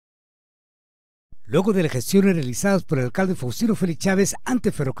Luego de las gestiones realizadas por el alcalde Faustino Félix Chávez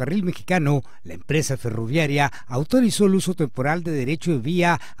ante Ferrocarril Mexicano, la empresa ferroviaria autorizó el uso temporal de derecho de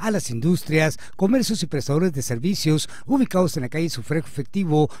vía a las industrias, comercios y prestadores de servicios ubicados en la calle Sufragio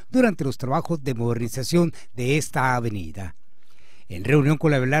Efectivo durante los trabajos de modernización de esta avenida. En reunión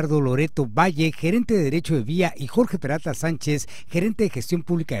con Abelardo Loreto Valle, gerente de Derecho de Vía, y Jorge Peralta Sánchez, gerente de Gestión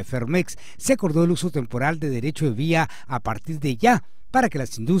Pública de Ferromex, se acordó el uso temporal de Derecho de Vía a partir de ya, para que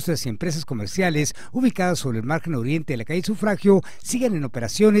las industrias y empresas comerciales ubicadas sobre el margen oriente de la calle Sufragio sigan en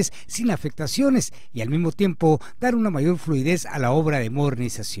operaciones sin afectaciones y al mismo tiempo dar una mayor fluidez a la obra de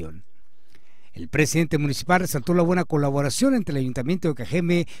modernización. El presidente municipal resaltó la buena colaboración entre el Ayuntamiento de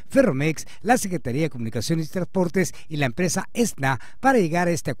Cajeme, Ferromex, la Secretaría de Comunicaciones y Transportes y la empresa ESNA para llegar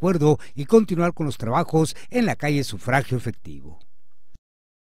a este acuerdo y continuar con los trabajos en la calle Sufragio Efectivo.